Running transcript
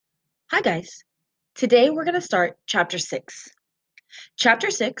Hi, guys. Today we're going to start Chapter 6. Chapter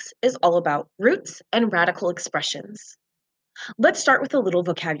 6 is all about roots and radical expressions. Let's start with a little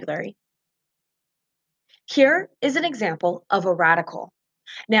vocabulary. Here is an example of a radical.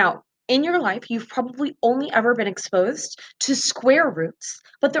 Now, in your life, you've probably only ever been exposed to square roots,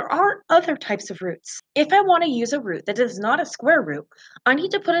 but there are other types of roots. If I want to use a root that is not a square root, I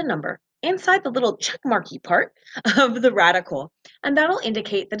need to put a number inside the little check marky part of the radical, and that'll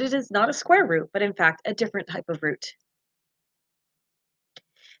indicate that it is not a square root, but in fact a different type of root.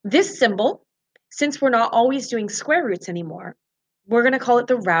 This symbol, since we're not always doing square roots anymore, we're going to call it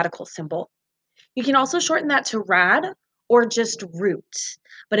the radical symbol. You can also shorten that to rad or just root.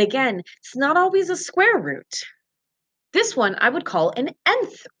 But again, it's not always a square root. This one I would call an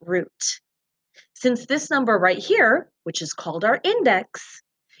nth root, since this number right here, which is called our index,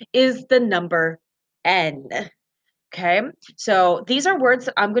 is the number n. Okay, so these are words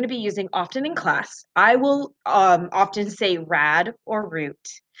that I'm going to be using often in class. I will often say rad or root,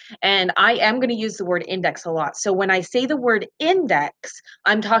 and I am going to use the word index a lot. So when I say the word index,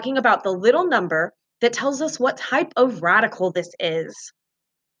 I'm talking about the little number that tells us what type of radical this is.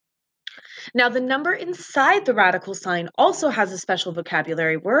 Now, the number inside the radical sign also has a special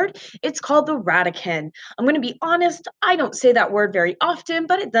vocabulary word. It's called the radicand. I'm going to be honest, I don't say that word very often,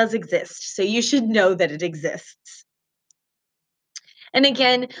 but it does exist, so you should know that it exists. And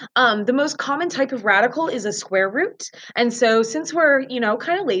again, the most common type of radical is a square root. And so since we're,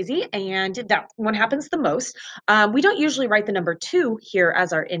 kind of lazy and that one happens the most, we don't usually write the number 2 here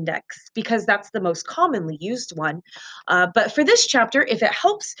as our index because that's the most commonly used one. But for this chapter, if it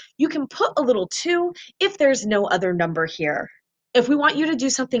helps, you can put a little 2 if there's no other number here. If we want you to do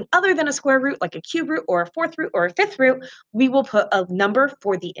something other than a square root, like a cube root or a fourth root or a fifth root, we will put a number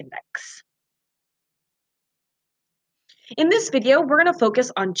for the index. In this video, we're going to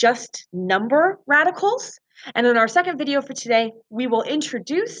focus on just number radicals. And in our second video for today, we will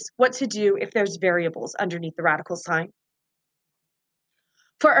introduce what to do if there's variables underneath the radical sign.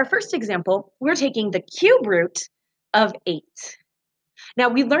 For our first example, we're taking the cube root of 8. Now,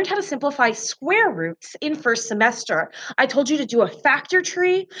 we learned how to simplify square roots in first semester. I told you to do a factor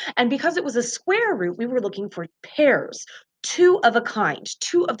tree, and because it was a square root, we were looking for pairs, 2 of a kind,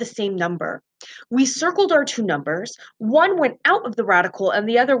 2 of the same number. We circled our 2 numbers. One went out of the radical, and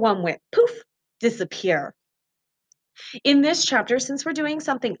the other one went poof, disappear. In this chapter, since we're doing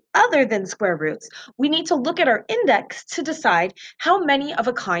something other than square roots, we need to look at our index to decide how many of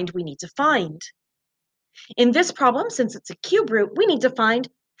a kind we need to find. In this problem, since it's a cube root, we need to find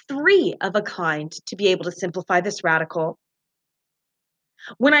 3 of a kind to be able to simplify this radical.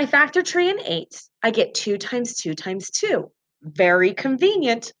 When I factor tree in 8, I get 2 times 2 times 2. Very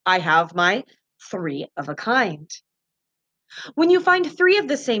convenient. I have my 3 of a kind. When you find 3 of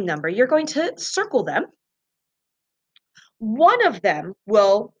the same number, you're going to circle them. One of them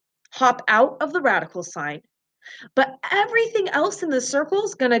will hop out of the radical sign, but everything else in the circle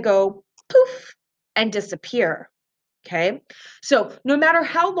is going to go poof and disappear. Okay, so no matter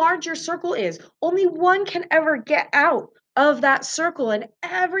how large your circle is, only one can ever get out of that circle, and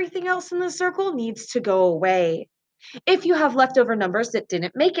everything else in the circle needs to go away. If you have leftover numbers that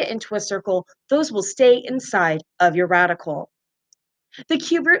didn't make it into a circle, those will stay inside of your radical. The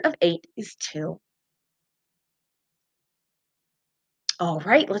cube root of 8 is 2. All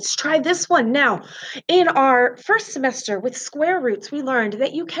right, let's try this one. Now, in our first semester with square roots, we learned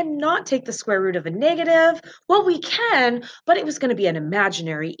that you cannot take the square root of a negative. Well, we can, but it was going to be an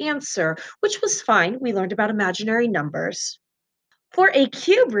imaginary answer, which was fine. We learned about imaginary numbers. For a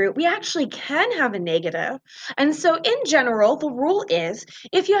cube root, we actually can have a negative. And so in general, the rule is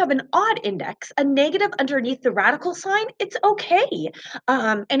if you have an odd index, a negative underneath the radical sign, it's okay.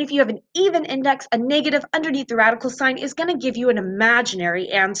 And if you have an even index, a negative underneath the radical sign is going to give you an imaginary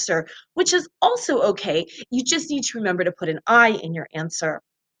answer, which is also okay. You just need to remember to put an I in your answer.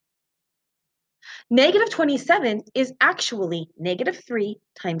 Negative 27 is actually negative 3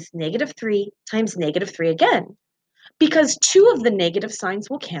 times negative 3 times negative 3 again, because 2 of the negative signs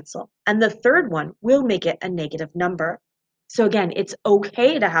will cancel, and the third one will make it a negative number. So again, it's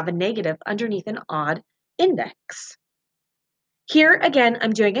okay to have a negative underneath an odd index. Here, again,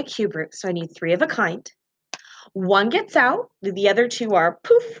 I'm doing a cube root, so I need 3 of a kind. One gets out, the other 2 are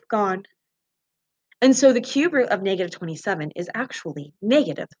poof, gone. And so the cube root of negative 27 is actually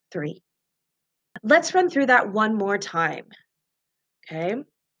negative 3. Let's run through that one more time. Okay.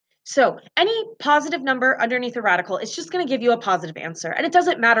 So any positive number underneath a radical is just going to give you a positive answer. And it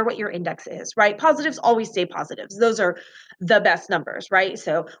doesn't matter what your index is, right? Positives always stay positives. Those are the best numbers, right?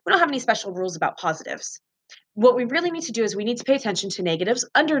 So we don't have any special rules about positives. What we really need to do is we need to pay attention to negatives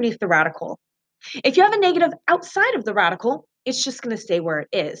underneath the radical. If you have a negative outside of the radical, it's just going to stay where it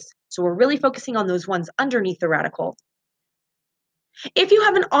is. So we're really focusing on those ones underneath the radical. If you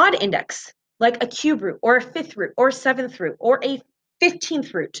have an odd index, like a cube root or a fifth root or a seventh root or a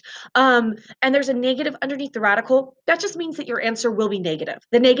 15th root, and there's a negative underneath the radical, that just means that your answer will be negative.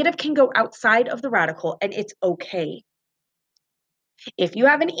 The negative can go outside of the radical and it's okay. If you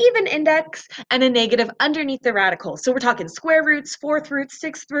have an even index and a negative underneath the radical, so we're talking square roots, fourth roots,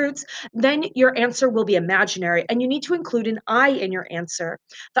 sixth roots, then your answer will be imaginary and you need to include an I in your answer.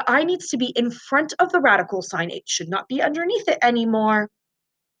 The I needs to be in front of the radical sign. It should not be underneath it anymore.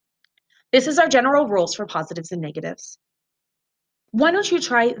 This is our general rules for positives and negatives. Why don't you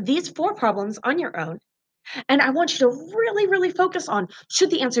try these 4 problems on your own? And I want you to really, really focus on,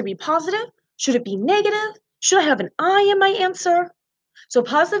 should the answer be positive? Should it be negative? Should I have an I in my answer? So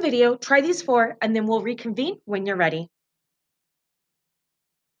pause the video, try these 4, and then we'll reconvene when you're ready.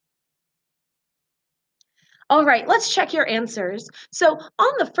 All right, let's check your answers. So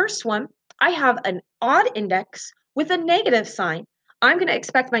on the first one, I have an odd index with a negative sign. I'm going to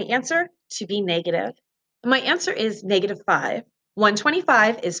expect my answer to be negative. My answer is -5.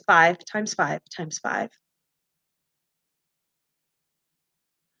 125 is 5 times 5 times 5.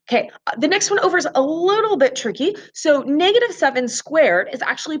 Okay, the next one over is a little bit tricky. So -7 squared is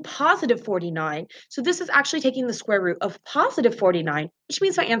actually +49. So this is actually taking the square root of +49, which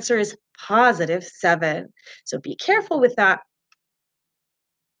means my answer is +7. So be careful with that.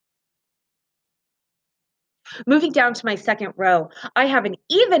 Moving down to my second row, I have an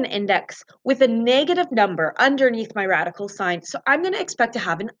even index with a negative number underneath my radical sign. So I'm going to expect to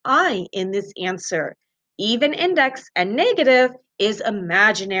have an I in this answer. Even index and negative is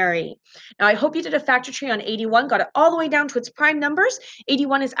imaginary. Now, I hope you did a factor tree on 81, got it all the way down to its prime numbers.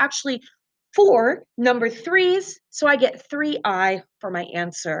 81 is actually 4 number 3s, so I get 3i for my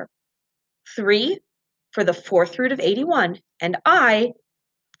answer. 3 for the fourth root of 81, and I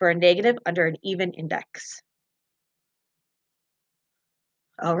for a negative under an even index.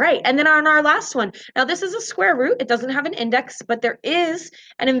 All right, and then on our last one, now this is a square root. It doesn't have an index, but there is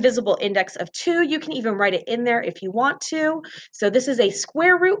an invisible index of 2. You can even write it in there if you want to. So this is a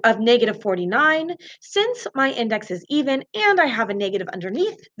square root of -49. Since my index is even and I have a negative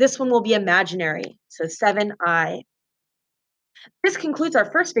underneath, this one will be imaginary, so 7i. This concludes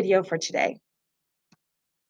our first video for today.